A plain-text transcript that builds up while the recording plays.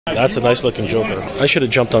That's a nice looking Joker. I should have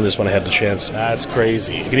jumped on this when I had the chance. That's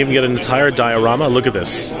crazy. You can even get an entire diorama. Look at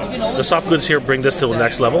this. The soft goods here bring this to the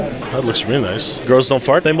next level. That looks really nice. Girls don't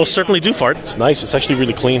fart. They most certainly do fart. It's nice. It's actually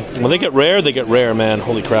really clean. When they get rare, man.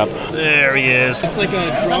 Holy crap. There he is. It's like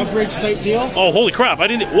a drawbridge type deal. Oh, holy crap. I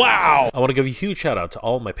didn't... Wow. I want to give a huge shout out to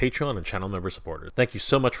all my Patreon and channel member supporters. Thank you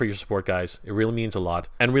so much for your support, guys. It really means a lot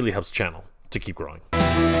and really helps the channel to keep growing.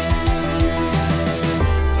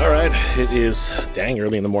 Alright, it is dang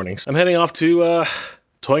early in the morning. I'm heading off to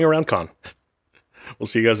Toying Around Con. We'll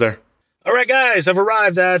see you guys there. Alright guys, I've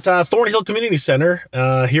arrived at Thornhill Community Center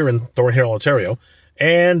here in Thornhill, Ontario.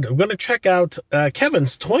 And I'm going to check out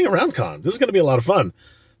Kevin's Toying Around Con. This is going to be a lot of fun.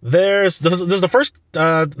 This is the first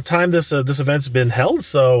time this event's been held,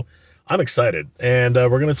 so I'm excited. And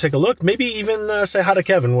we're going to take a look, maybe even say hi to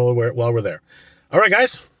Kevin while we're there. Alright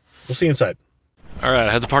guys, we'll see you inside. Alright,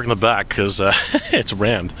 I had to park in the back because it's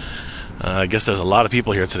rammed. I guess there's a lot of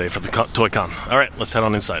people here today for the Toy Con. Alright, let's head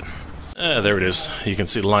on inside. There it is. You can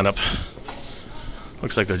see the lineup.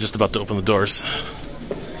 Looks like they're just about to open the doors.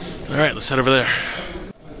 Alright, let's head over there.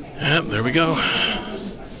 Yep, there we go.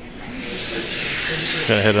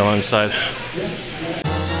 Gonna head on inside.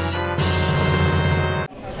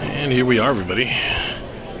 And here we are, everybody.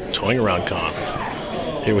 Toying Around Con.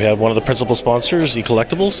 Here we have one of the principal sponsors,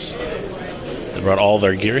 E-Collectibles. They brought all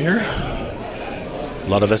their gear here. A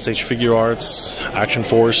lot of SH Figurarts, Action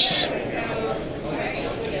Force.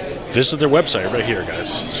 Visit their website right here,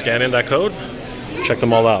 guys. Scan in that code. Check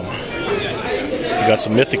them all out. We got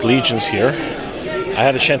some Mythic Legions here. I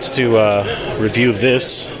had a chance to review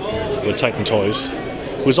this with Titan Toys,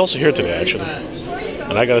 who was also here today, actually.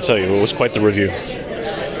 And I gotta tell you, it was quite the review.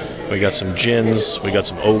 We got some Djinns, we got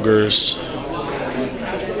some Ogres.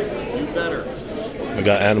 We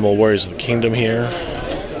got Animal Warriors of the Kingdom here.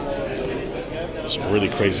 Some really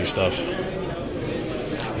crazy stuff.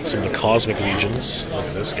 Some of the Cosmic Legions. Look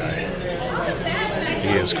at this guy. He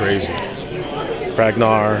is crazy.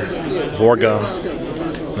 Ragnar, Vorga.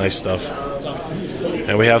 Nice stuff.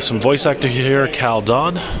 And we have some voice actor here, Cal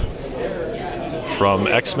Dodd from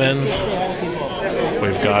X-Men.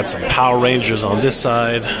 We've got some Power Rangers on this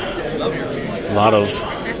side. A lot of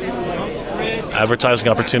advertising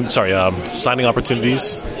opportunities, signing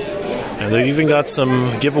opportunities. And they've even got some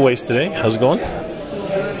giveaways today. How's it going?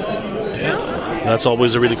 Yeah, that's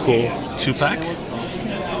always a really cool 2-pack.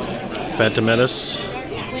 Phantom Menace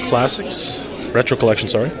Classics, Retro Collection,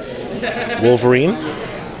 sorry. Wolverine.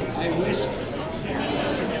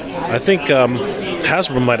 I think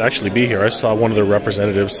Hasbro might actually be here. I saw one of their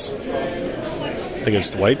representatives. I think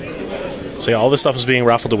it's Dwight. So yeah, all this stuff is being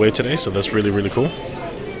raffled away today, so that's really, really cool.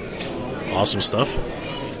 Awesome stuff.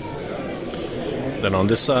 Then on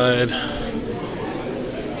this side,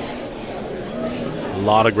 a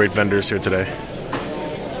lot of great vendors here today.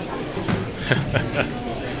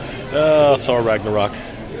 Oh, Thor Ragnarok.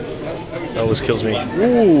 That always kills me.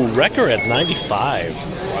 Ooh, Wrecker at 95.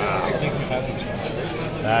 Wow.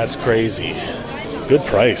 That's crazy. Good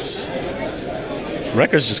price.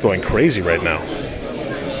 Wrecker's just going crazy right now.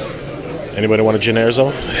 Anybody want a Jyn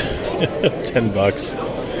Erso? $10.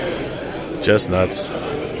 Just nuts.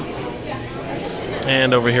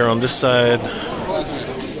 And over here on this side,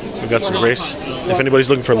 we got some race. If anybody's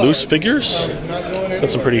looking for loose figures, got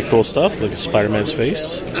some pretty cool stuff. Look at Spider-Man's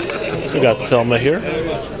face. We got Thelma here.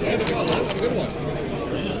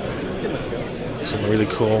 Some really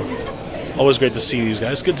cool. Always great to see these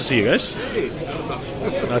guys. Good to see you guys.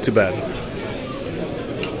 Not too bad.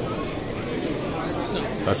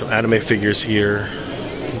 Got some anime figures here.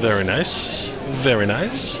 Very nice. Very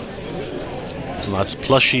nice. Lots of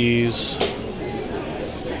plushies.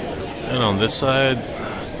 And on this side,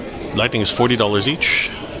 Lightning is $40 each.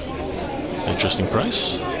 Interesting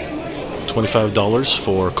price. $25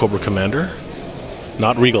 for Cobra Commander.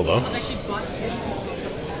 Not Regal though.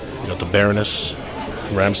 We got the Baroness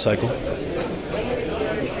Ram Cycle.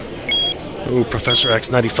 Ooh, Professor X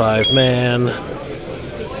 95. Man,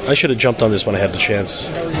 I should have jumped on this when I had the chance.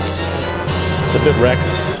 It's a bit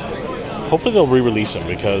wrecked. Hopefully they'll re-release them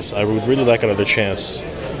because I would really like another chance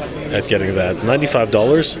at getting that.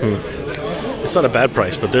 $95? It's not a bad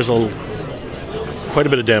price, but there's quite a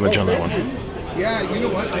bit of damage on that one. Yeah, you know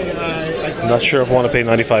what? I'm not sure if I want to pay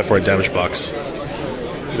 $95 for a damaged box.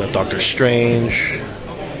 We got Doctor Strange.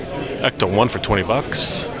 Ecto 1 for $20.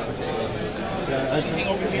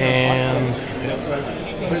 And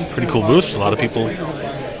pretty cool booth. A lot of people.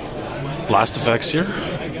 Blast effects here.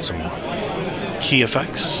 Some key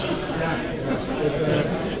effects.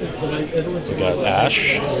 We got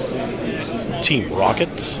Ash. Team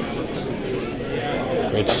Rocket.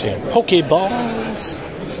 Great to see him. Pokeballs.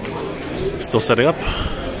 Still setting up.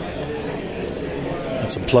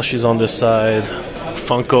 Got some plushies on this side.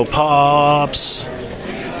 Funko Pops.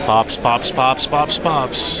 Pops, pops, pops, pops,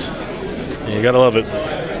 pops. You gotta love it.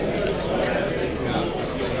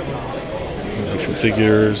 Action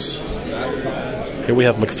figures. Here we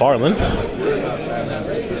have McFarlane.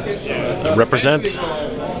 Represent.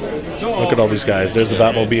 Look at all these guys. There's the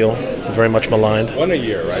Batmobile. Very much maligned. One a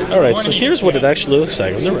year, right? Alright, so here's what it actually looks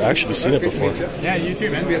like. I've never actually seen it before. Yeah, you too,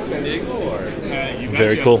 man. San Diego or?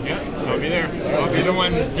 Very cool. Yeah, I'll be there. I'll be the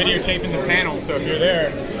one videotaping the panel, so if you're there,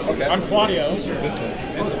 okay. I'm Claudio.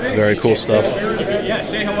 Very cool stuff. Yeah,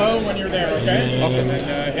 say hello when you're there, okay? Awesome.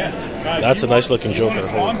 And, That's a nice looking Joker.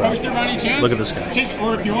 Holy crap. Look at this guy.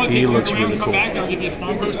 He looks really cool.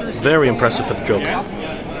 Very impressive for the Joker.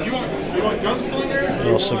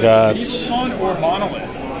 We also got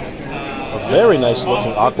a very nice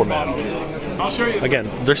looking Aquaman. Again,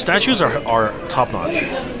 their statues are top notch, I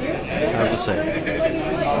have to say.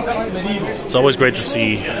 It's always great to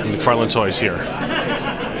see McFarlane Toys here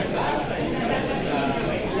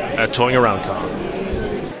at Toying Around Con.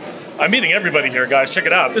 I'm meeting everybody here, guys. Check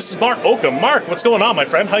it out. This is Mark Oakham. Mark, what's going on, my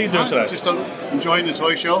friend? How you doing today? Just enjoying the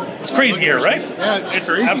toy show. It's crazy here, right? Yeah, it's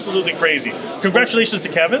crazy. Absolutely crazy. Congratulations to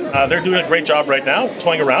Kevin. They're doing a great job right now,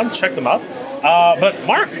 toying around. Check them out. But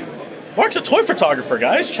Mark's a toy photographer,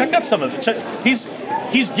 guys. Check out some of it.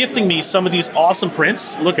 He's gifting me some of these awesome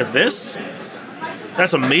prints. Look at this.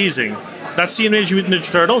 That's amazing. That's Teenage Mutant Ninja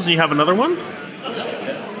Turtles, and you have another one.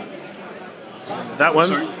 That one.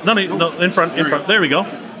 Sorry? No, in front. There we go.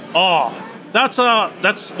 Oh, that's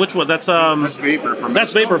which one? That's Vapor from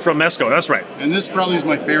That's Mezco. Vapor from Mezco. That's right. And this probably is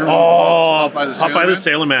my favorite. Oh, Popeye the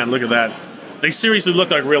Sailor Man. Look at that. They seriously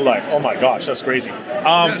look like real life. Oh my gosh, that's crazy.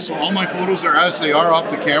 Yeah, so all my photos are as they are off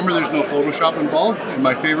the camera. There's no Photoshop involved. And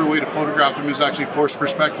my favorite way to photograph them is actually forced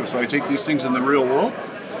perspective. So I take these things in the real world.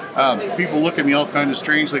 People look at me all kind of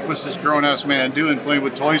strange, like, what's this grown-ass man doing playing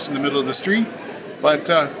with toys in the middle of the street? But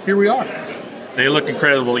here we are. They look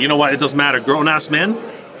incredible. You know what? It doesn't matter. Grown-ass men.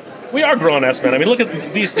 We are grown-ass men. I mean, look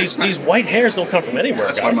at these white hairs. Don't come from anywhere.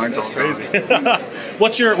 That's guys. why mine's all crazy.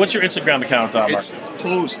 What's your Instagram account, Mark? It's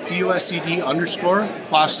posed PUSED_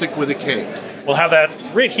 plastic with a K. We'll have that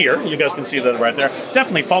right here. You guys can see that right there.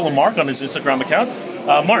 Definitely follow Mark on his Instagram account.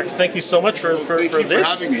 Mark, thank you so much for Thank you this.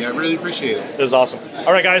 for having me. I really appreciate it. It was awesome.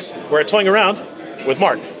 All right, guys, we're at Toying Around with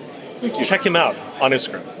Mark. Thank you. Check him out on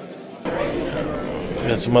Instagram.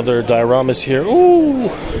 Got some other dioramas here. Ooh,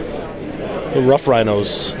 the rough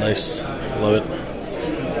rhinos. Nice, love it.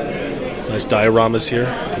 Nice dioramas here.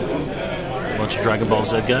 A bunch of Dragonball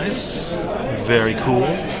Z guys. Very cool.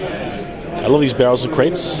 I love these barrels and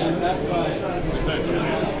crates.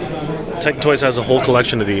 Titan Toys has a whole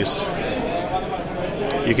collection of these.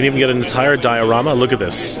 You can even get an entire diorama. Look at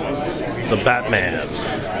this. The Batman.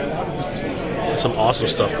 Some awesome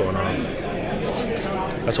stuff going on.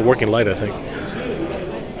 That's a working light, I think.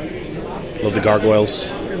 Love the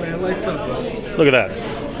gargoyles. Look at that.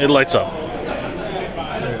 It lights up.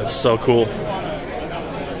 That's so cool.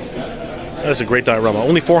 That's a great diorama.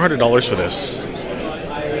 Only $400 for this.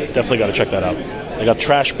 Definitely got to check that out. I got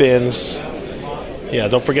trash bins. Yeah,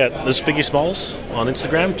 don't forget, this is Figgy Smalls on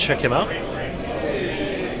Instagram. Check him out.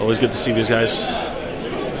 Always good to see these guys.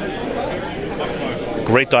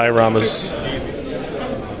 Great dioramas.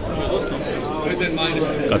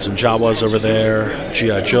 Got some Jawas over there.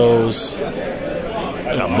 G.I. Joes.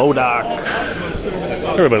 I got MODOK.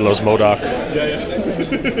 Everybody loves MODOK.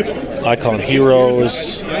 Icon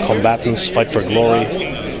heroes. Combatants fight for glory.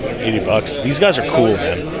 $80. These guys are cool,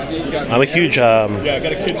 man. I'm a huge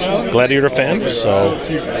Gladiator fan, so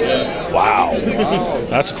wow,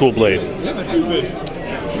 that's a cool blade.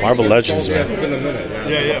 Marvel Legends, man.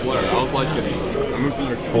 A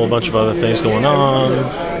whole bunch of other things going on.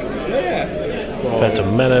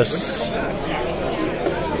 Phantom Menace.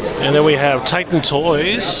 And then we have Titan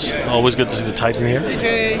Toys. Always good to see the Titan here.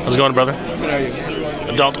 How's it going, brother?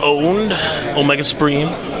 Adult owned. Omega Supreme.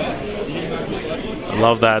 I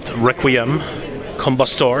love that. Requiem.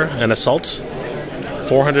 Combustor and Assault.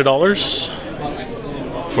 $400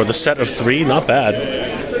 for the set of 3. Not bad.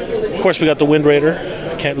 Of course, we got the Wind Raider.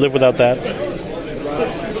 Can't live without that.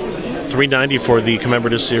 $390 for the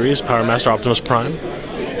commemorative series. Power Master Optimus Prime.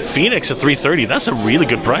 Phoenix at $330. That's a really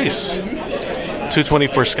good price.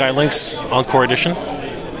 $220 for Skylinks Encore Edition.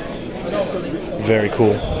 Very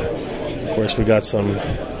cool. Of course, we got some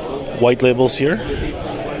white labels here.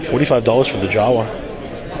 $45 for the Jawa.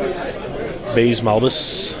 Baze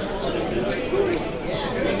Malbus.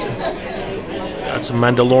 Got some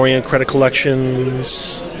Mandalorian credit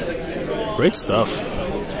collections. Great stuff.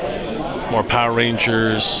 More Power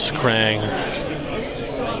Rangers, Krang.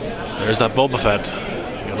 There's that Boba Fett.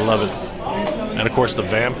 Gotta love it. And of course the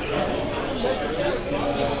Vamp.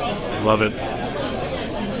 Love it.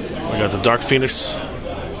 We got the Dark Phoenix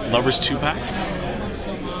Lovers 2-pack.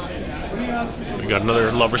 We got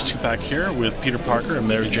another Lovers 2-pack here with Peter Parker and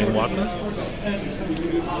Mary Jane Watson.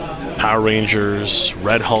 Power Rangers,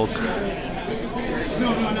 Red Hulk,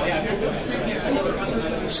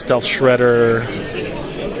 Stealth Shredder.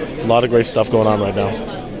 A lot of great stuff going on right now.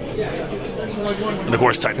 And of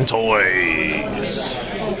course Titan Toys.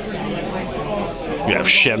 We have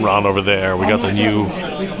Shenron over there. We got the new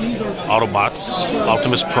Autobots,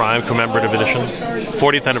 Optimus Prime Commemorative Edition,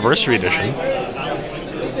 40th Anniversary Edition.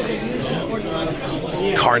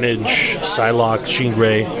 Carnage, Psylocke, Jean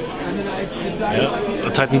Grey. Yeah,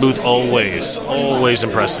 the Titan booth always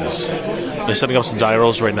impresses. They're setting up some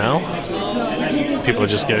dioramas right now. People are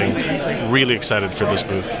just getting really excited for this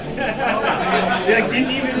booth. They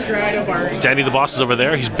didn't even try to borrow. Danny the Boss is over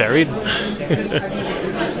there. He's buried.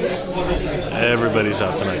 Everybody's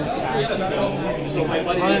out tonight.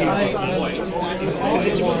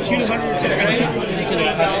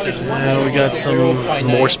 Yeah, we got some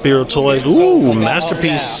more Spiro toys. Ooh,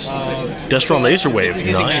 Masterpiece. Destron Laser Wave.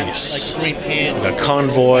 Nice. We got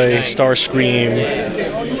Convoy, Starscream.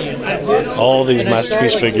 All these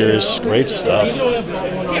Masterpiece figures. Great stuff.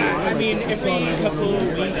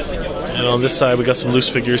 And on this side, we got some loose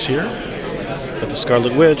figures here. Got the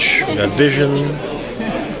Scarlet Witch. We got Vision.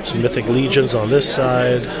 Some Mythic Legions on this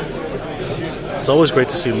side. It's always great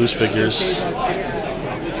to see loose figures.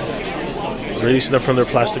 Releasing them from their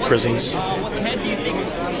plastic prisons.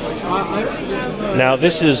 Now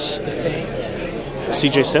this is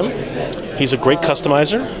CJ Sim. He's a great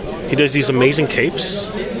customizer. He does these amazing capes.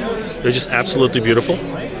 They're just absolutely beautiful.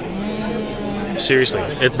 Seriously,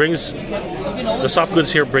 it brings the soft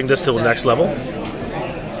goods here bring this to the next level.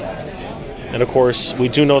 And of course, we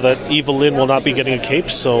do know that Eva Lynn will not be getting a cape,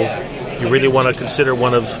 so you really want to consider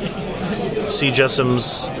one of C.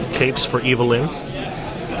 Jessam's capes for Eva Lynn,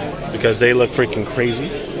 because they look freaking crazy.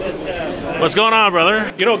 What's going on,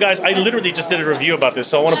 brother? You know, guys, I literally just did a review about this,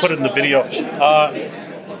 so I want to put it in the video.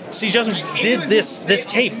 C. Jessam did this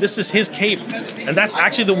cape. This is his cape, and that's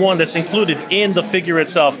actually the one that's included in the figure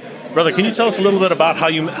itself. Brother, can you tell us a little bit about how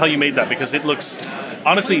you made that? Because it looks,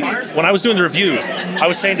 honestly, when I was doing the review, I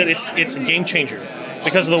was saying that it's a game changer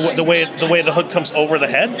because of the way the hood comes over the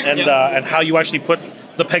head and how you actually put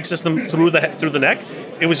the peg system through the neck.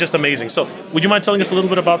 It was just amazing. So, would you mind telling us a little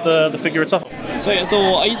bit about the figure itself? So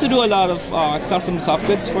I used to do a lot of custom soft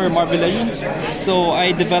goods for Marvel Legends. So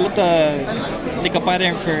I developed a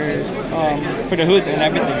pattern for the hood and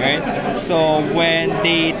everything, right? So when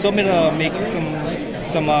they told me to make some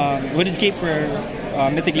hooded cape for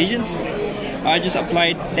Mythic Legions, I just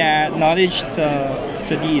applied that knowledge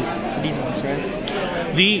to these ones,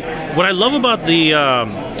 right? What I love about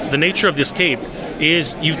the nature of this cape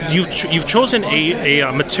is you've chosen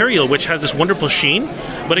a material which has this wonderful sheen,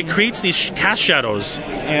 but it creates these cast shadows,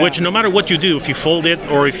 which no matter what you do, if you fold it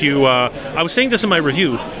or if you, I was saying this in my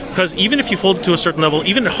review, because even if you fold it to a certain level,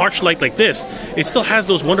 even in harsh light like this, it still has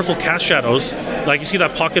those wonderful cast shadows. Like you see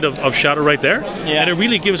that pocket of shadow right there, and it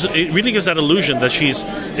really gives that illusion that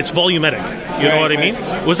it's volumetric. You know what I mean?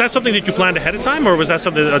 Was that something that you planned ahead of time, or was that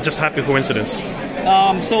something that just happy coincidence?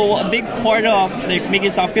 So a big part of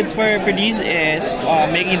making soft goods for these is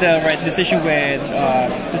making the right decision with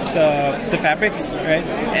the fabrics, right?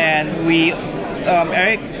 And we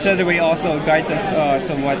Eric Tillery also guides us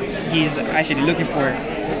to what he's actually looking for,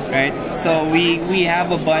 right? So we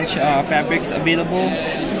have a bunch of fabrics available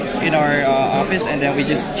in our office, and then we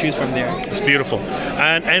just choose from there. It's beautiful.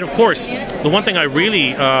 And of course, the one thing I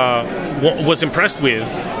really was impressed with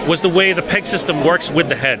was the way the peg system works with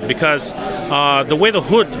the head, because the way the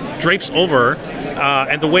hood drapes over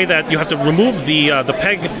and the way that you have to remove the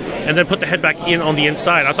peg and then put the head back in on the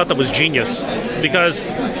inside, I thought that was genius, because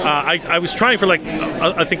I was trying for like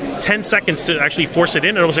I think 10 seconds to actually force it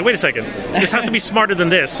in, and I was like, wait a second, this has to be smarter than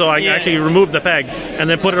this. So I actually removed the peg and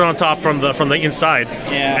then put it on top from the inside.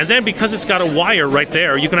 And then because it's got a wire right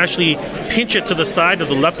there, you can actually pinch it to the side of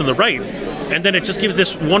the left and the right. And then it just gives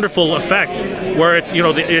this wonderful effect where it's, you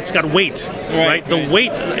know, it's got weight, right? The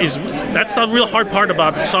weight that's the real hard part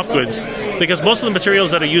about soft goods, because most of the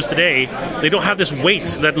materials that are used today, they don't have this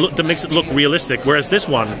weight that makes it look realistic. Whereas this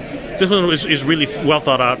one is really well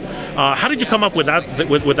thought out. How did you come up with that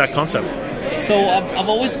with that concept? So I've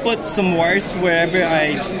always put some wires wherever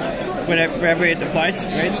it applies,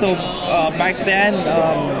 right? So back then,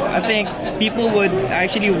 I think people would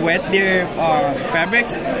actually wet their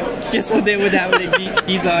fabrics just so they would have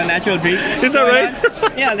these natural drapes. Is that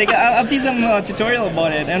right? Yeah, like I've seen some tutorial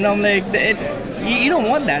about it, and I'm like, you don't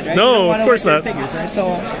want that, right? No, you don't want of course not. figures, right? So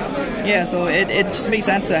yeah, so it just makes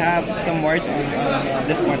sense to have some words on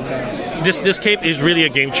this point. This cape is really a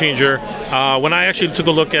game changer. When I actually took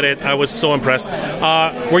a look at it, I was so impressed.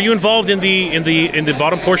 Were you involved in the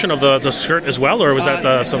bottom portion of the skirt as well, or was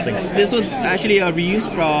that something? This was actually a reuse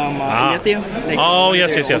from Mezco. Like, oh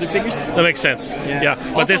yes. That makes sense. Yeah.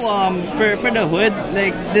 But also, this for the hood,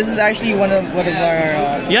 like this is actually one of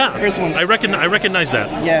our first ones. I recognize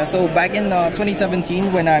that. Yeah. So back in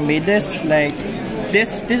 2017 when I made this, like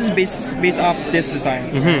this is based off this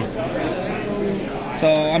design. So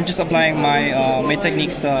I'm just applying my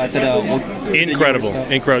techniques to the incredible.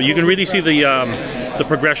 You can really see the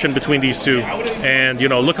progression between these two, and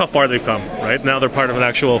look how far they've come. Right now, they're part of an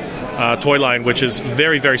actual toy line, which is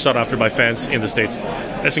very, very sought after by fans in the States.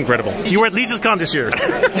 That's incredible. You were at Legions Con this year.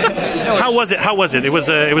 How was it? It was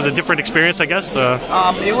a different experience, I guess.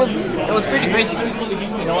 It was pretty great.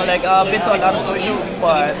 Like I've been to a lot of toy shows,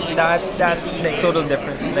 but that's like totally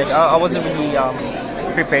different. Like I wasn't really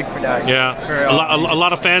prepared for that. Yeah, a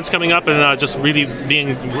lot of fans coming up and just really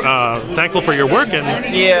being thankful for your work. And like,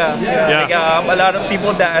 a lot of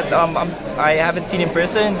people that I haven't seen in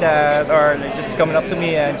person that are like, just coming up to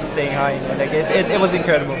me and just saying hi. Like it was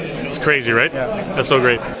incredible. It's crazy, right? Yeah. That's so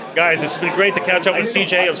great. Guys, it's been great to catch up with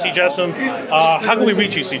CJ of CJessum. How can we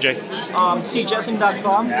reach you, CJ?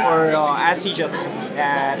 CJessum.com or at CJessum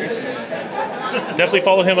at Instagram. Definitely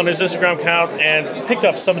follow him on his Instagram account and pick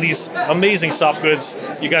up some of these amazing soft goods.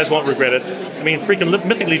 You guys won't regret it. I mean, freaking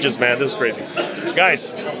Mythic Legions, man. This is crazy.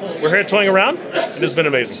 Guys, we're here toying around. It has been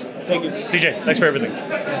amazing. Thank you. CJ, thanks for everything.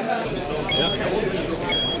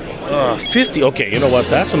 50. Okay, you know what?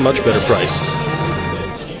 That's a much better price.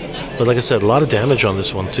 But like I said, a lot of damage on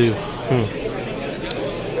this one, too.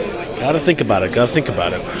 Gotta think about it.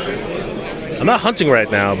 I'm not hunting right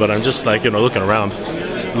now, but I'm just like, looking around.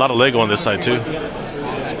 A lot of Lego on this side, too.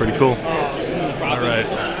 It's pretty cool. All right.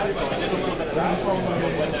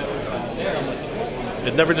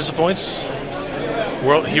 It never disappoints.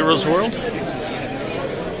 Heroes World.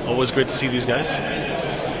 Always great to see these guys.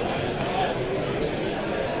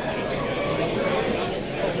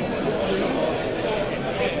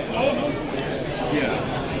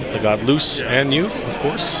 They got Loose and New, of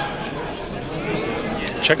course.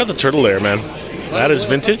 Check out the turtle lair, man. That is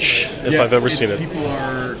vintage, if I've ever seen it.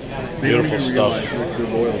 Beautiful stuff.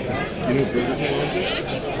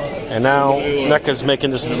 And now NECA's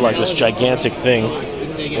making this into like this gigantic thing,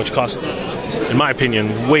 which costs, in my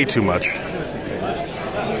opinion, way too much.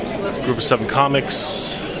 Group of 7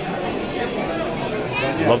 comics.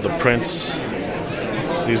 Love the prints.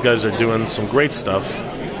 These guys are doing some great stuff.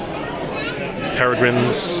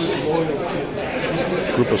 Peregrines.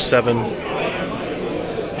 Group of 7.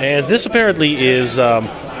 And this apparently is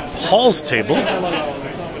Paul's table.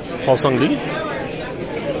 Paul Sung-Lee.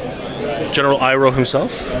 General Iroh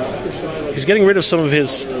himself. He's getting rid of some of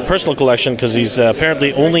his personal collection because he's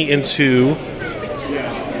apparently only into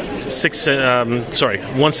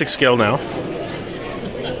 1/6 scale now.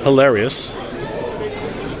 Hilarious.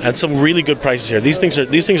 And some really good prices here. These things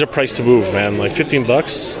are priced to move, man. Like $15.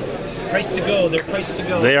 Priced to go. They're priced to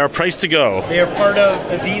go. They are priced to go. They are part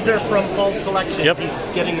of. These are from Paul's collection. Yep. He's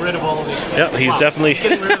getting rid of all of it. Yep. He's definitely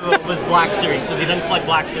getting rid of all of his Black Series because he doesn't collect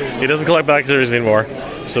Black Series. He doesn't collect Black Series anymore,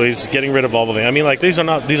 so he's getting rid of all of them. I mean, like these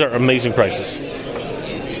are amazing prices.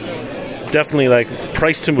 Definitely like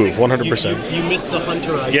price to move, 100%. You missed the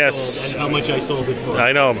Hunter I sold and how much I sold it for.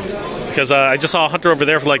 I know, because I just saw a Hunter over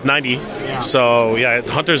there for like 90. Yeah. So yeah,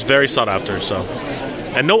 Hunter's very sought after. So.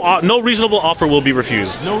 And no reasonable offer will be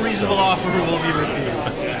refused. No reasonable offer will be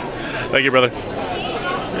refused. Thank you, brother.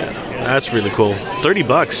 Yeah, that's really cool.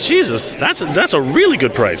 $30. Jesus, that's a really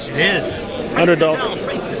good price. It is. $100.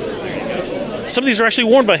 Some of these are actually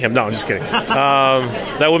worn by him. No, I'm just kidding.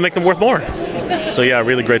 That would make them worth more. So yeah,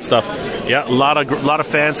 really great stuff. Yeah, a lot of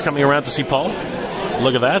fans coming around to see Paul.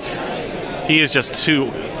 Look at that. He is just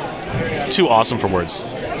too awesome for words.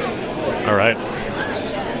 All right.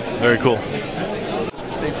 Very cool.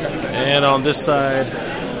 And on this side,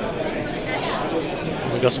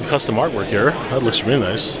 we got some custom artwork here. That looks really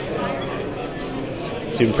nice.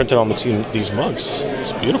 It's even printed on these mugs.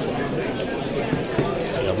 It's beautiful.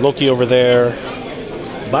 We have Loki over there.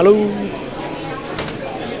 Baloo.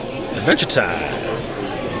 Adventure Time.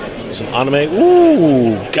 Some anime.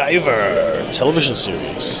 Ooh, Guyver television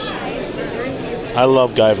series. I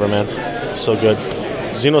love Guyver, man. So good.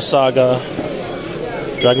 Xenosaga.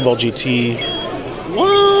 Dragon Ball GT.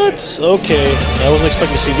 What? Okay, I wasn't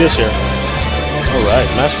expecting to see this here. Alright,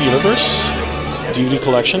 Master Universe DVD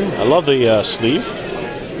collection. I love the sleeve.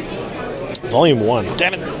 Volume 1.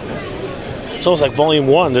 Damn it! It's almost like Volume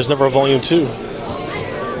 1. There's never a Volume 2.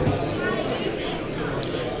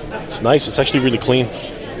 It's nice. It's actually really clean.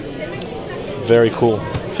 Very cool.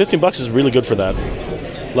 15 bucks is really good for that.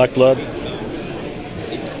 Black Blood.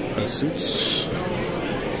 And suits.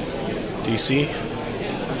 DC.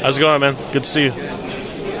 How's it going, man? Good to see you.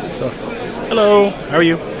 Good stuff. Hello. How are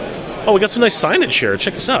you? Oh, we got some nice signage here.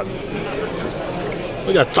 Check this out.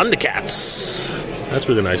 We got Thundercats. That's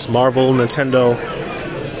really nice. Marvel, Nintendo.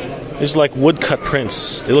 These are like woodcut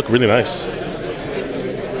prints. They look really nice.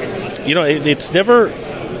 You know, it's never...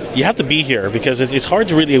 You have to be here because it's hard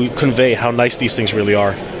to really convey how nice these things really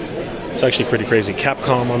are. It's actually pretty crazy.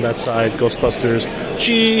 Capcom on that side, Ghostbusters,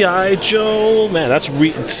 G.I. Joe. Man, that's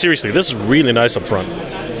seriously, this is really nice up front.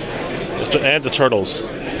 And the Turtles.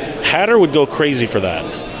 Hatter would go crazy for that.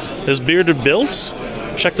 His bearded builds,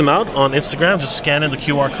 check them out on Instagram. Just scan in the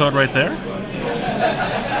QR code right there.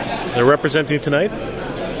 They're representing tonight.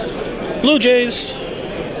 Blue Jays.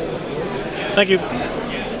 Thank you.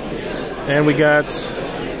 And we got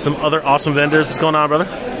some other awesome vendors. What's going on, brother?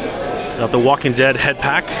 Got the Walking Dead head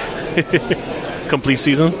pack. Complete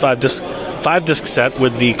season. 5-disc set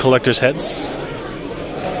with the collector's heads.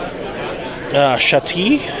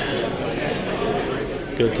 Shati.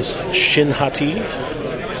 Good to see. Shin Hati.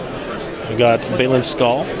 We got Balin's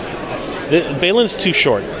skull. Balin's too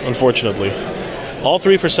short, unfortunately. All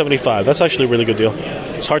three for $75. That's actually a really good deal.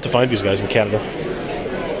 It's hard to find these guys in Canada.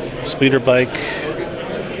 Speeder bike.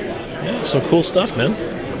 Yeah, some cool stuff, man.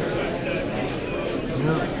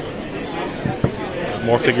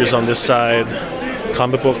 More figures on this side.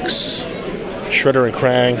 Comic books. Shredder and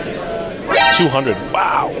Krang. 200.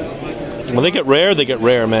 Wow. When they get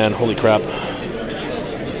rare, man. Holy crap.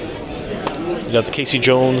 You got the Casey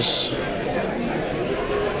Jones.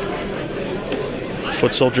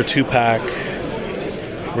 Foot Soldier 2-pack.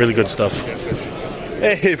 Really good stuff.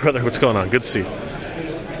 Hey, brother. What's going on? Good to see you.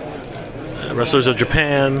 Wrestlers of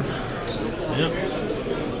Japan. Yeah.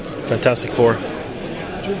 Fantastic Four.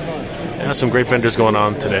 Yeah, some great vendors going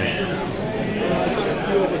on today.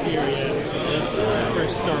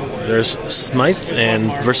 There's Smythe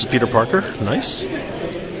and versus Peter Parker. Nice.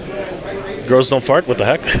 Girls don't fart. What the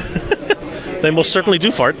heck? They most certainly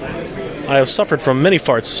do fart. I have suffered from many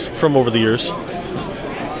farts from over the years.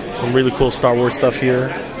 Some really cool Star Wars stuff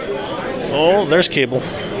here. Oh, there's Cable.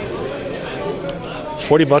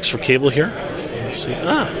 40 bucks for Cable here. Let's see.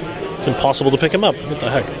 It's impossible to pick him up. What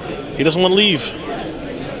the heck? He doesn't want to leave.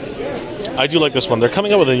 I do like this one. They're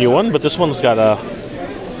coming out with a new one, but this one's got a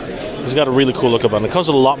really cool look about it. It comes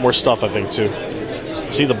with a lot more stuff, I think, too.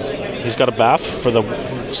 See, he's got a bath for the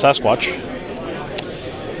Sasquatch.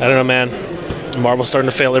 I don't know, man. Marvel's starting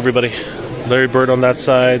to fail everybody. Larry Bird on that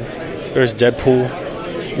side. There's Deadpool,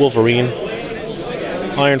 Wolverine,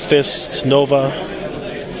 Iron Fist, Nova.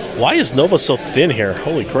 Why is Nova so thin here?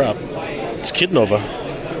 Holy crap. It's Kid Nova.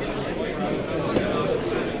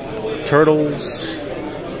 Turtles.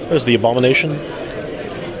 There's the Abomination.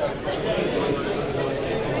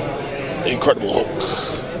 The Incredible Hulk.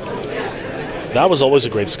 That was always a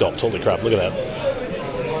great sculpt. Holy crap, look at that.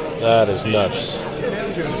 That is nuts.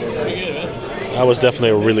 That was definitely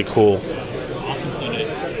a really cool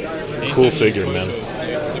figure, man.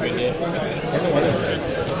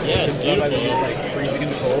 Yeah, it's freezing in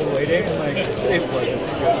the cold, waiting.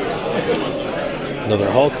 Another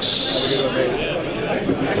Hulks.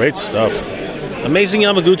 Great stuff. Amazing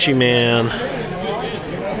Yamaguchi, man.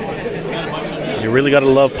 You really gotta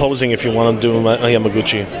love posing if you want to do a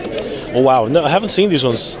Yamaguchi. Oh wow, no, I haven't seen these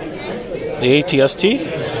ones. The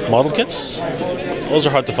ATST model kits. Those are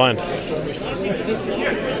hard to find.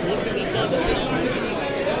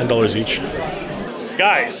 $10 each.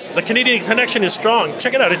 Guys, the Canadian connection is strong.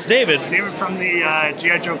 Check it out, it's David. David from the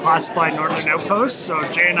G.I. Joe Classified Northern Outpost. So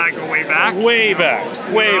Jay and I go way back. Way back.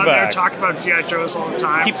 We're there talk about G.I. Joes all the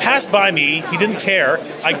time. He passed by me. He didn't care.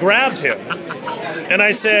 I grabbed him, and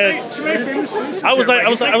I said, I was like,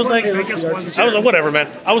 whatever, man.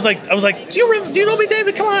 I was like, do you know me,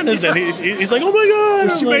 David? Come on. And he's like, oh my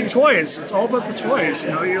god. You made toys. It's all about the toys. You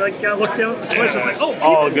know, you like look down at the toys. And it's like, oh,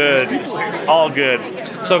 all good, all good.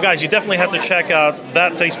 So guys, you definitely have to check out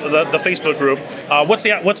that the Facebook group. What's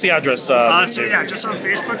the address? So yeah, just on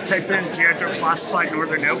Facebook, type in G.I. Joe Classified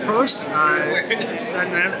Northern Outpost.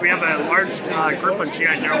 And then we have a large group of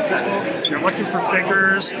G.I. Joe people. If you're looking for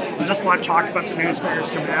figures, you just want to talk about the newest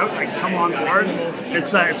figures coming out, like come on board.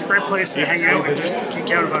 It's a great place to hang out and just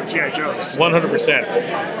geek out about G.I. Joes.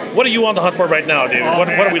 100%. What are you on the hunt for right now, David? What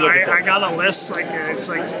are we looking for? I got a list it's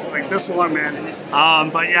like this long, man.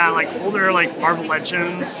 But yeah, like older like Marvel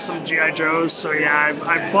Legends, some G.I. Joes. So yeah,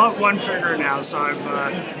 I've bought one figure now, so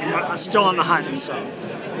I'm still on the hunt. So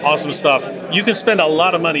Awesome stuff. You can spend a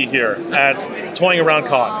lot of money here at Toying Around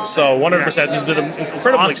Con. So 100%, this has been an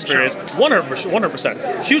incredible experience.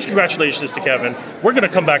 100%. Huge congratulations to Kevin. We're going to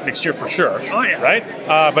come back next year for sure. Oh, yeah. Right?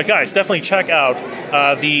 But guys, definitely check out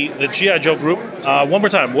the G.I. Joe group. One more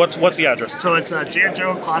time, what's the address? So it's G.I.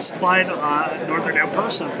 Joe Classified Northern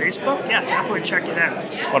Outpost on Facebook. Yeah, definitely check it out.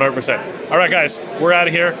 100%. All right, guys, we're out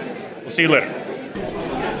of here. We'll see you later.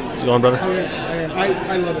 How's it going, brother?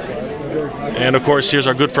 I love it. And of course, here's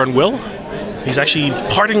our good friend Will. He's actually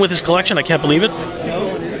parting with his collection. I can't believe it.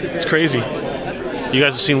 It's crazy. You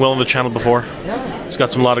guys have seen Will on the channel before. He's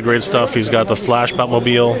got a lot of great stuff. He's got the Flash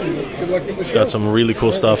Batmobile. He's got some really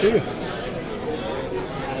cool stuff.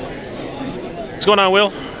 What's going on, Will?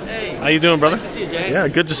 Hey. How you doing, brother? Nice to see you, Jay. Yeah,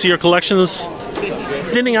 good to see your collections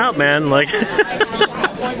thinning out, man. Like.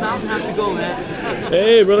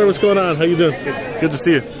 Hey, brother, what's going on? How you doing? Good to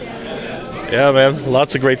see you. Yeah, man,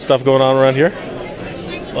 lots of great stuff going on around here.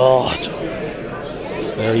 Oh,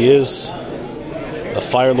 there he is, the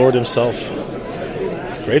Fire Lord himself.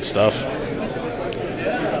 Great stuff.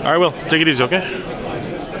 All right, Will, take it easy, okay?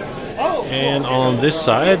 And on this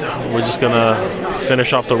side, we're just gonna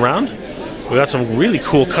finish off the round. We got some really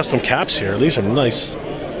cool custom caps here. These are nice.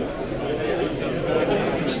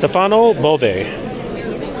 Stefano Bove.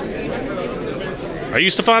 Are you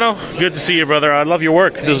Stefano? Good to see you, brother. I love your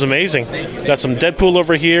work. This is amazing. We got some Deadpool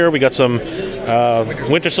over here. We got some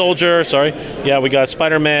Winter Soldier. Sorry. Yeah, we got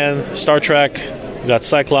Spider-Man, Star Trek. We got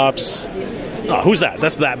Cyclops. Oh, who's that?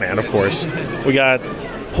 That's Batman, of course. We got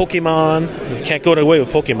Pokemon. You can't go away with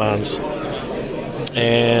Pokemons.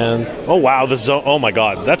 And oh wow, the Zone. Oh my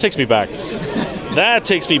God, that takes me back. That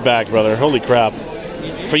takes me back, brother. Holy crap.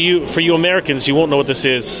 For you Americans, you won't know what this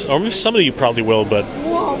is, or some of you probably will, but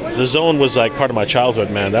the Zone was like part of my childhood,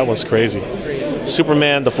 man. That was crazy.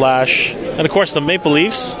 Superman, the Flash, and of course the Maple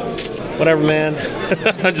Leafs. Whatever, man.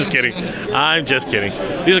 I'm just kidding. I'm just kidding.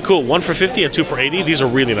 These are cool. 1 for 50 and 2 for 80. These are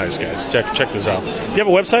really nice, guys. Check this out. Do you have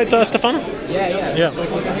a website, Stefano? Yeah.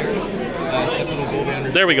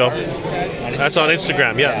 There we go. That's on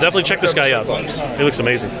Instagram. Yeah, definitely check this guy out. He looks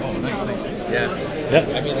amazing. Yeah.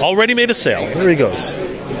 Already made a sale. There he goes.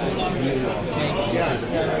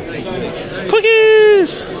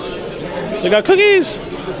 Cookies! They got cookies!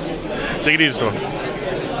 Take it easy, Storm.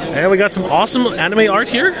 And we got some awesome anime art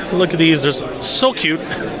here. Look at these. They're so cute.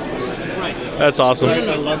 That's awesome.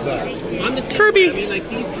 I love that. Kirby!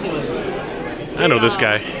 I know this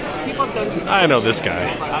guy. I know this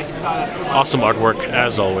guy. Awesome artwork,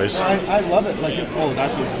 as always. I love it. Like, oh,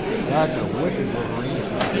 that's a wicked Wolverine.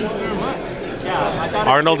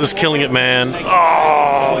 Arnold is killing it, man.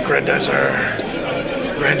 Oh, Grandizer.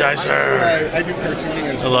 Grandizer. I do cartooning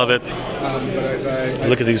as I love it. but I've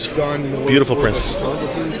Look at these gone beautiful for prints. The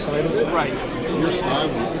photography side of it. Right. Your style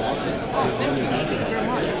is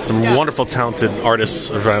awesome. Some wonderful, talented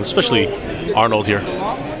artists around, especially Arnold here.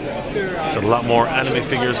 Got a lot more anime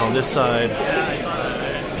figures on this side.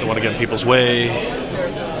 Don't want to get in people's way.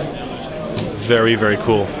 Very, very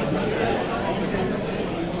cool.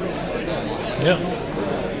 Yeah.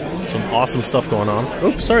 Some awesome stuff going on.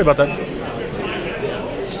 Oops, sorry about that.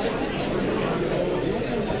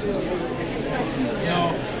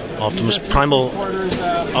 Optimus Primal.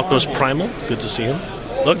 Good to see him.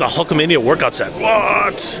 Look, the Hulkamania workout set.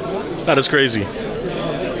 What? That is crazy.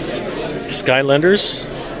 Skylanders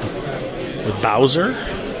with Bowser.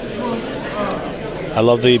 I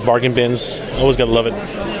love the bargain bins. Always gotta love it.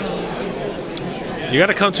 You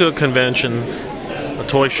gotta come to a convention, a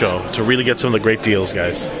toy show, to really get some of the great deals,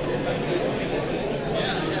 guys.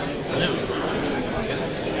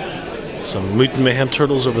 Some Mutant Mayhem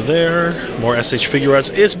Turtles over there. More SH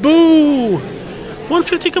Figurarts. It's Boo!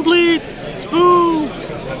 150 complete! It's Boo!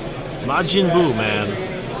 Majin Buu, man.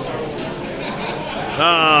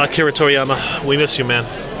 Ah, Akira Toriyama. We miss you, man.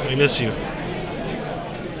 We miss you.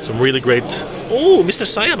 Some really great... Oh, Mr.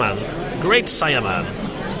 Saiyaman. Great Saiyaman.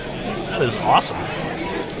 That is awesome.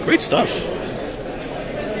 Great stuff.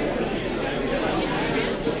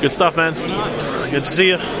 Good stuff, man. Good to see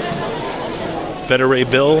you. Better Ray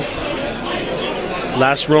Bill.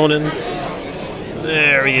 Last Ronin.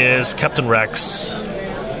 There he is. Captain Rex.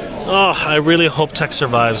 Oh, I really hope Tech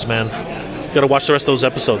survives, man. Gotta watch the rest of those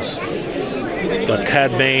episodes. Got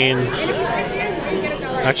Cad Bane.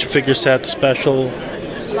 Action figure set special.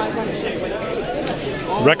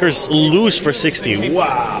 Wreckers loose for 60.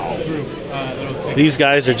 Wow. These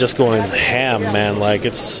guys are just going ham, man. Like,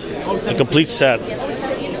 it's a complete set.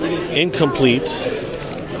 Incomplete.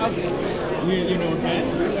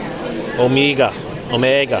 Omega.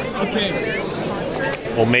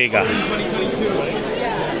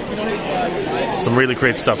 Some really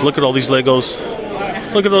great stuff. Look at all these Legos.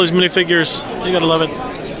 Look at those minifigures. You gotta love it.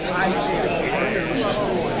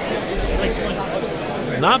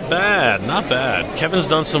 Not bad, not bad. Kevin's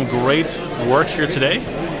done some great work here today.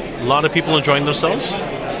 A lot of people enjoying themselves.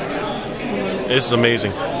 This is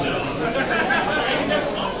amazing.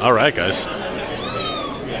 All right, guys.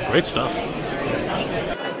 Great stuff.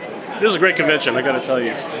 This is a great convention, I gotta tell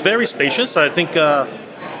you. Very spacious. I think the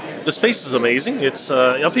space is amazing. It's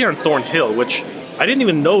up here in Thornhill, which I didn't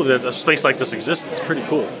even know that a space like this existed. It's pretty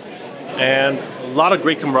cool. And a lot of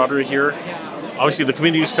great camaraderie here. Obviously, the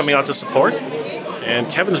community is coming out to support. And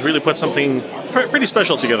Kevin's really put something pretty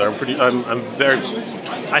special together.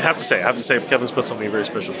 I have to say, Kevin's put something very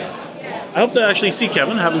special together. I hope to actually see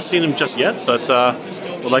Kevin. I haven't seen him just yet, but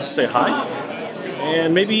would like to say hi.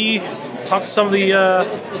 And maybe talk to some of the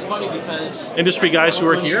industry guys who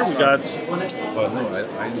are here. We got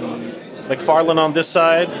McFarlane on this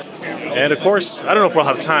side. And of course, I don't know if we'll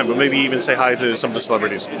have time, but maybe even say hi to some of the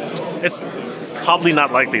celebrities. It's probably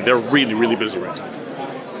not likely. They're really, really busy right now.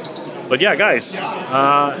 But yeah, guys,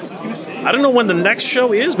 I don't know when the next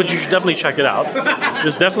show is, but you should definitely check it out.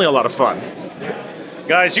 It's definitely a lot of fun.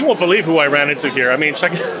 Guys, you won't believe who I ran into here. I mean,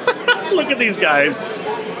 check it. Look at these guys.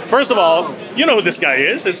 First of all, you know who this guy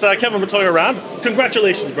is. It's Kevin toying around.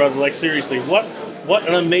 Congratulations, brother. Like, seriously, what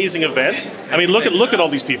an amazing event. I mean, look at all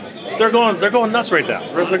these people. They're going nuts right now.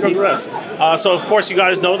 They're going nuts. So, of course, you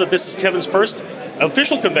guys know that this is Kevin's first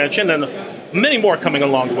official convention, and many more coming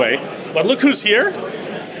along the way. But look who's here.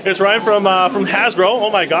 It's Ryan from Hasbro. Oh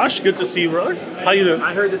my gosh, good to see you, brother. How you doing?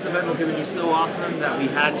 I heard this event was going to be so awesome that we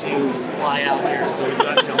had to fly out here. So we've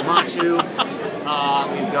got Machu,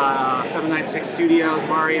 we've got 796 Studios,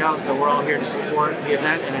 Mario. So we're all here to support the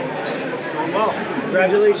event, and it's going well.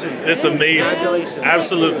 Congratulations! It's amazing. Congratulations!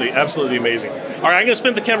 Absolutely amazing. All right, I'm going to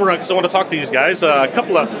spin the camera around because I want to talk to these guys. A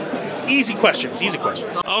couple of easy questions.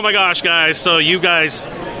 Oh my gosh, guys! So you guys,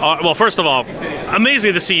 well, first of all,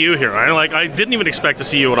 amazing to see you here. Right? Like, I didn't even expect to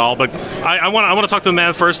see you at all, but I want to talk to the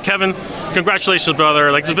man first. Kevin, congratulations,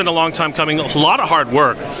 brother. Like, it's been a long time coming. A lot of hard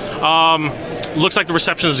work. Looks like the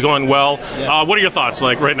reception is going well. What are your thoughts,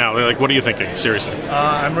 like, right now? Like, what are you thinking? Seriously.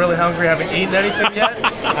 I'm really hungry. I haven't eaten anything yet.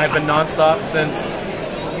 I've been nonstop since.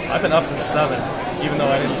 I've been up since 7, even though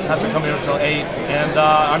I didn't have to come here until 8. And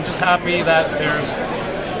I'm just happy that there's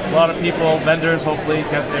a lot of people, vendors, hopefully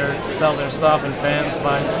sell their stuff, and fans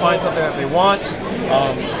find something that they want.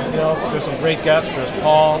 You know, there's some great guests. There's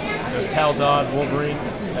Paul, there's Cal Dodd, Wolverine,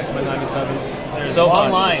 X-Men 97. There's so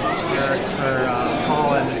long lines for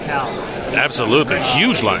Paul and Cal. Absolutely,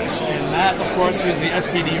 huge lines. And Matt, of course, who's the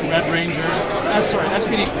SPD Red Ranger.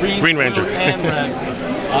 SPD Green Ranger. And Red.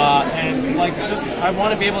 And like, just I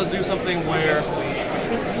want to be able to do something where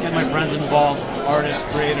get my friends involved, artists,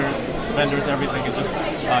 creators, vendors, everything, and just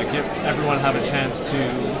give everyone have a chance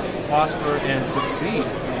to prosper and succeed.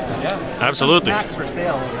 Yeah, absolutely. Some snacks for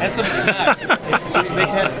sale. And some snacks.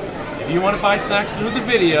 If you want to buy snacks through the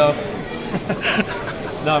video.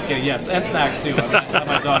 No, I'm kidding. Yes, and snacks too. I have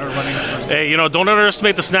my daughter running the first. Hey, you know, don't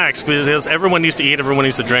underestimate the snacks because everyone needs to eat, everyone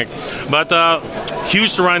needs to drink. But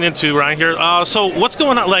huge to run into right here. So what's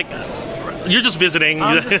going on? Like, you're just visiting.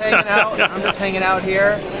 I'm just hanging out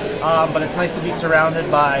here. But it's nice to be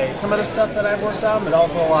surrounded by some of the stuff that I've worked on, but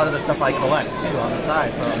also a lot of the stuff I collect too on the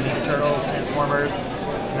side. So Ninja Turtles, Transformers.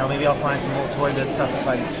 You know, maybe I'll find some old Toy Biz stuff if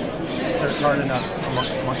I search hard enough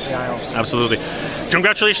amongst the aisles. Absolutely.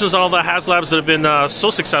 Congratulations on all the HasLabs that have been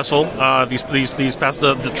so successful these past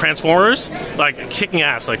the Transformers, like kicking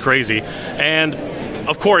ass like crazy. And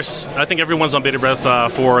of course, I think everyone's on bated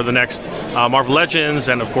breath for the next Marvel Legends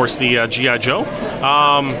and, of course, the G.I. Joe.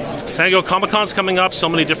 San Diego Comic-Con's coming up, so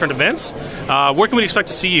many different events. Where can we expect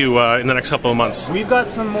to see you in the next couple of months? We've got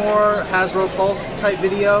some more Hasbro Pulse type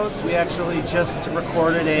videos. We actually just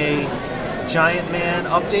recorded a Giant Man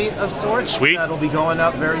update of sorts. Sweet. That'll be going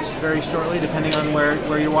up very shortly, depending on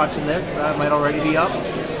where you're watching this. It might already be up.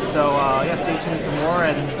 So, yeah, stay tuned for more,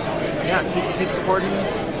 and yeah, keep supporting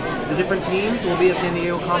the different teams. We'll be at San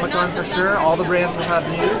Diego Comic-Con for sure. All the brands will have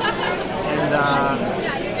news, and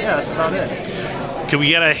yeah, that's about it. Can we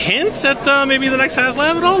get a hint at maybe the next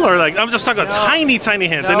HasLab at all? Or like, I'm just talking a tiny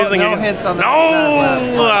hint. No, anything? No hints on the next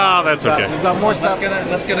HasLab. That's okay. We've got more stuff.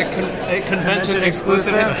 Let's get a convention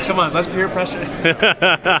exclusive. Come on, let's peer pressure.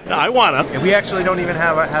 I wanna. Yeah, we actually don't even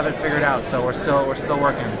have it figured out, so we're still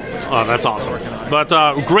working. Oh, that's awesome. But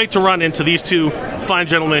great to run into these two fine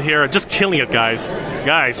gentlemen here. Just killing it, guys.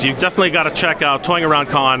 Guys, you definitely got to check out Toying Around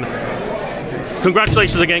Con.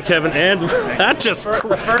 Congratulations again, Kevin. And that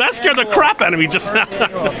scared the crap out of me just now.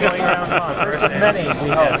 First of many, we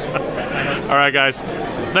hope. All right, guys.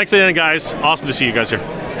 Thanks again, guys. Awesome to see you guys here.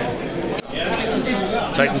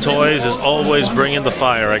 Titan Toys is always bringing the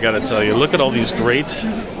fire, I gotta tell you. Look at all these great...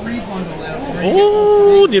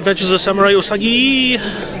 Oh, The Adventures of Samurai Usagi!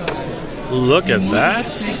 Look at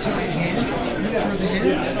that.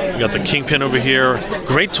 We got the Kingpin over here.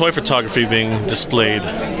 Great toy photography being displayed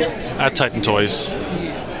at Titan Toys.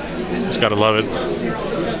 Just gotta love it.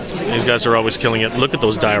 These guys are always killing it. Look at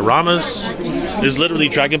those dioramas. This is literally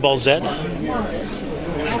Dragonball Z.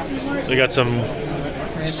 We got some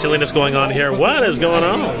silliness going on here. What is going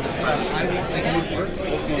on?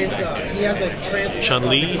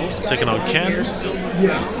 Chun-Li taking on Ken.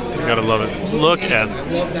 You gotta love it. Look at that.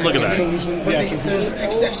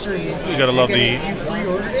 You gotta love the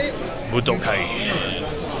Budokai.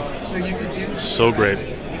 So great.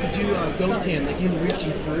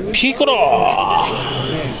 Piccolo!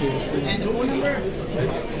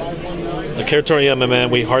 The Territoria, my man,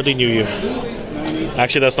 we hardly knew you.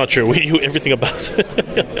 Actually, that's not true. We knew everything about it.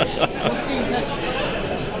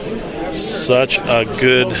 Such a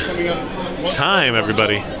good time,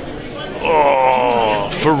 everybody. Oh,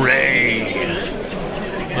 Foray!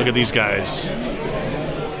 Look at these guys.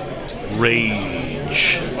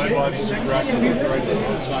 Rage.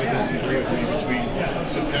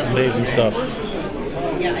 Amazing stuff.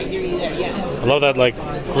 Yeah, I hear you there. Yeah. I love that, like,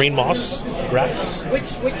 green moss grass.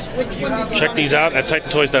 Which one did you Check these out at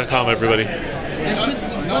TitanToys.com, everybody.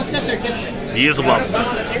 Both sets are different. He is a bump.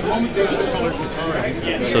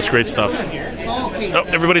 Such great stuff. Oh,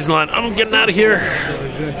 everybody's in line. I'm getting out of here.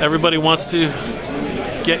 Everybody wants to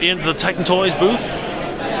get into the Titan Toys booth.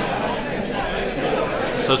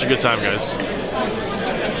 Such a good time, guys.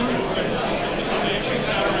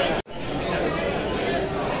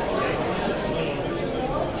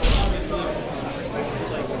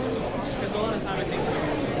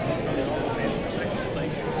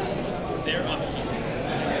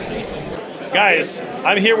 Guys,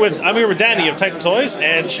 I'm here with Danny of Titan Toys,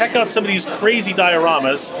 and check out some of these crazy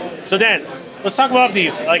dioramas. So Dan, let's talk about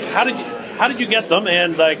these. Like, how did you get them,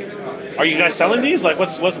 and like, are you guys selling these? Like,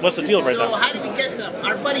 what's the deal right now? So how did we get them?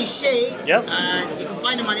 Our buddy Shay. Yep. You can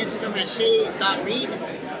find him on Instagram at shay.reed.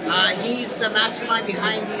 He's the mastermind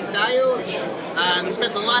behind these dials. He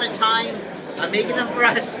spent a lot of time making them for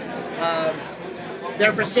us.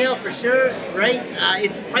 They're for sale for sure, right?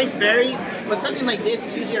 Price varies, but something like this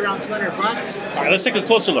is usually around $200. All right, let's take a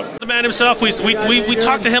closer look. The man himself, we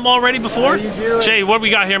talked to him already before. Shay, what we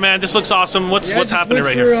got here, man? This looks awesome. What's happening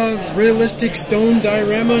right here? Realistic stone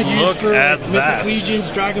diorama used for Mythic that. Legions,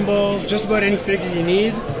 Dragonball, just about any figure you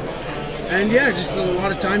need. And yeah, just a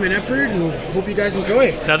lot of time and effort, and hope you guys enjoy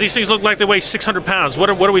it. Now these things look like they weigh 600 pounds. What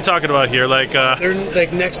are we talking about here? Like they're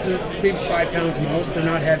like next to maybe 5 pounds most. They're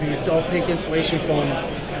not heavy. It's all pink insulation foam,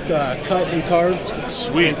 cut and carved,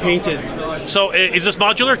 sweet, and painted. So is this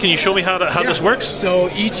modular? Can you show me how this works? So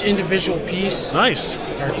each individual piece, nice,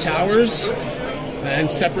 are towers, and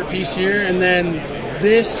separate piece here, and then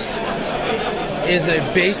this is a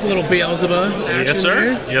base little Beelzebub action. Yes,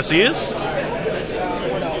 sir. There. Yes, he is.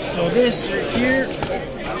 So this right here,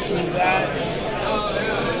 that.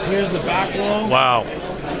 Here's the back wall. Wow.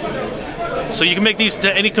 So you can make these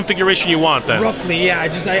to any configuration you want, then. Roughly, yeah. I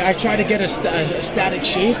try to get a static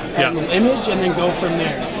shape on the image and then go from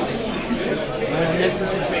there. And this is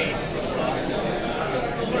the base.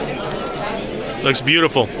 Looks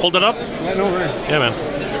beautiful. Hold it up. Yeah, no worries. Yeah, man.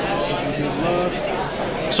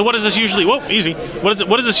 So what is this usually? Whoa, easy. What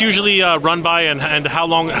is this usually run by, and how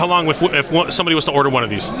long if somebody was to order one of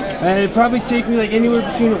these? It'd probably take me like anywhere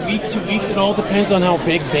between a week, 2 weeks. It all depends on how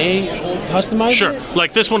big they customize Sure. it.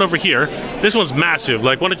 Like this one over here. This one's massive.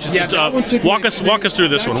 Like, why don't you walk us through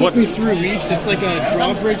this one? Took me 3 weeks. It's like a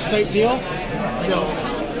drawbridge type deal. So.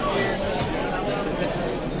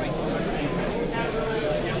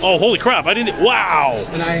 Oh, holy crap! I didn't. Wow.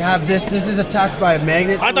 And I have this. This is attacked by a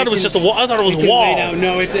magnet. I thought it was just a wall. I thought it was a wall.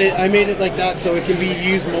 No, I made it like that so it can be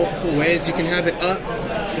used multiple ways. You can have it up.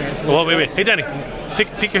 Sorry. Well, wait. Hey, Danny,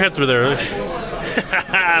 peek your head through there.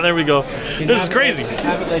 There we go. This is crazy.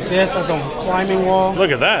 Have it like this as a climbing wall. Look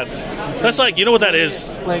at that. That's like, you know what that is?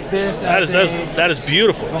 Like this. That is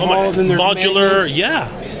beautiful. Oh my, modular. Magnets.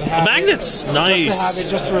 Yeah. Magnets. Nice. Just to have it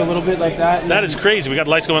just for a little bit like that. That is crazy. We got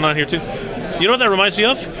lights going on here too. You know what that reminds me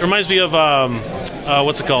of? It reminds me of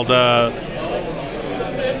what's it called?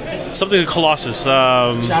 Something Colossus.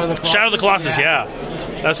 Shadow of the Colossus. Yeah.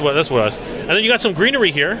 That's what it was. And then you got some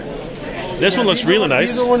greenery here. This one looks really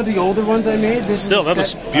nice. These are one of the older ones I made. This that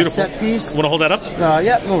looks beautiful. Set piece. Want to hold that up?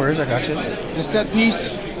 Yeah, no worries. I got you. The set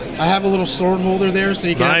piece. I have a little sword holder there, so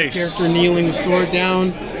you can have the character kneeling the sword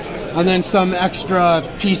down, and then some extra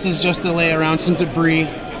pieces just to lay around, some debris,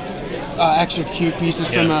 extra cute pieces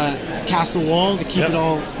from castle wall to keep it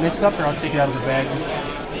all mixed up. Or I'll take it out of the bag.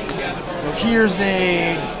 So here's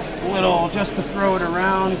a little, just to throw it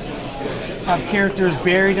around. Have characters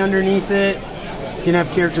buried underneath it. You can have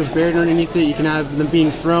characters buried underneath it. You can have them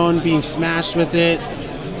being thrown, being smashed with it.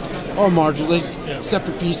 All modular,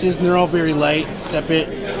 separate pieces, and they're all very light, separate.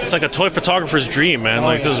 It's like a toy photographer's dream, man.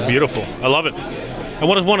 This is beautiful. I love it. And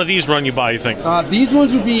what does one of these run you by, you think? These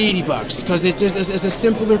ones would be $80 because it's a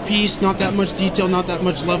simpler piece, not that much detail, not that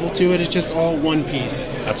much level to it. It's just all one piece.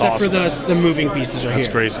 That's except awesome. for the moving pieces right That's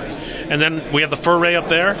here. crazy. And then we have the fur ray up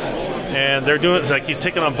there, and they're doing like he's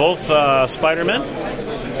taking on both Spider-Men.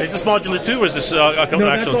 Is this modular too, or is this no,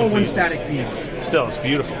 that's all one static piece. Still, it's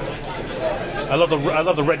beautiful. I love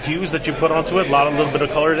the red hues that you put onto it. A little bit of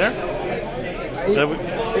color there.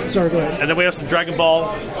 Sorry, go ahead. And then we have some Dragon Ball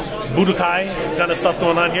Budokai kind of stuff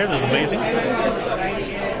going on here. This is amazing.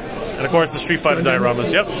 And of course the Street Fighter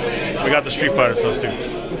dioramas. Yep, we got the Street Fighter stuff too.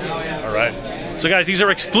 All right. So guys, these are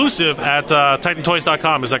exclusive at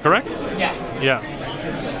TitanToys.com. Is that correct? Yeah.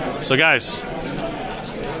 Yeah. So guys,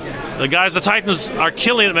 the guys at Titans are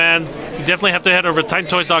killing it, man. You definitely have to head over to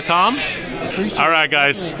TitanToys.com. All right,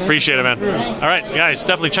 guys. Appreciate it, man. All right, guys.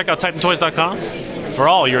 Definitely check out TitanToys.com for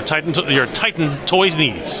all your Titan Toys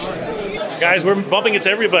needs. Guys, we're bumping into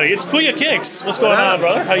everybody. It's Kuya Kicks. What's going on,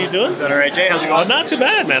 brother? How you doing? All right, Jay. How's it going? Not too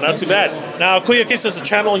bad, man. Not too bad. Now, Kuya Kicks is a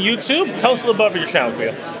channel on YouTube. Tell us a little bit about your channel,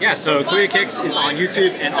 Kuya. Yeah, so Kuya Kicks is on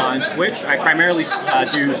YouTube and on Twitch. I primarily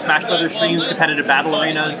do Smash Brothers streams, competitive battle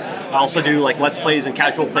arenas. I also do like Let's Plays and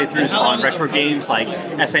casual playthroughs on retro games like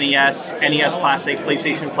SNES, NES Classic,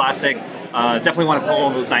 PlayStation Classic. Definitely want to pull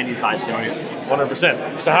on those 90s vibes.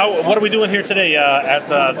 100%. So what are we doing here today at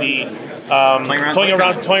the Toying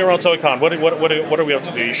around Toy-Con? What are we up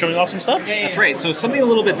to do? Are you showing off some stuff? That's right. So something a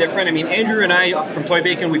little bit different. I mean, Andrew and I from Toy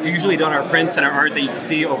Bacon, we've usually done our prints and our art that you can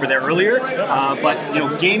see over there earlier. But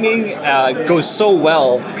gaming goes so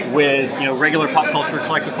well with regular pop culture,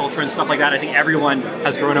 collector culture, and stuff like that. I think everyone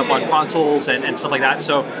has grown up on consoles and stuff like that.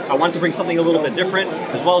 So I wanted to bring something a little bit different,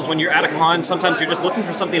 as well as when you're at a con, sometimes you're just looking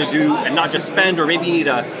for something to do and not just spend, or maybe you need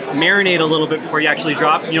to marinate a little bit before you actually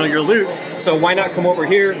drop your loot. So why not come over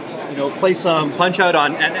here? Play some Punch-Out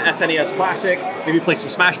on SNES Classic, maybe play some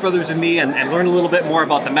Smash Brothers with me and learn a little bit more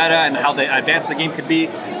about the meta and how advanced the game could be.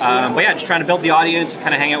 But yeah, just trying to build the audience,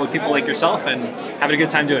 kind of hang out with people like yourself and having a good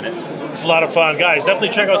time doing it. It's a lot of fun. Guys, definitely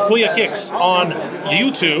check out Kuya Kicks on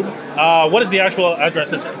YouTube. What is the actual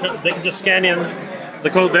address? They can just scan in the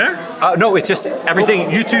code there? No, it's just everything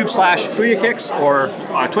YouTube/Kuya Kicks or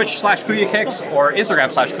Twitch/Kuya Kicks or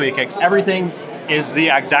Instagram/Kuya Kicks. Everything is the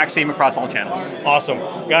exact same across all channels. Awesome.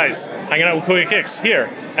 Guys, hanging out with Kuya Kicks here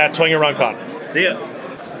at Toying Around Con. See ya.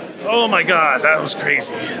 Oh my God, that was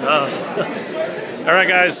crazy. All right,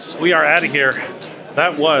 guys, we are out of here.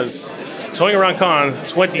 That was Toying Around Con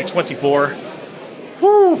 2024.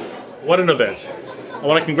 Woo! What an event. I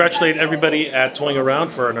want to congratulate everybody at Toying Around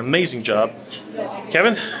for an amazing job.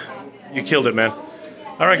 Kevin, you killed it, man.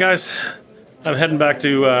 All right, guys, I'm heading back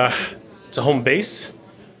to home base.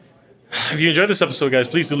 If you enjoyed this episode, guys,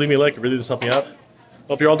 please do leave me a like. It really does help me out.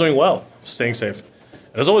 Hope you're all doing well, staying safe.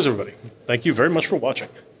 And as always, everybody, thank you very much for watching.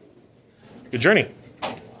 Good journey.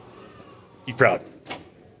 Be proud.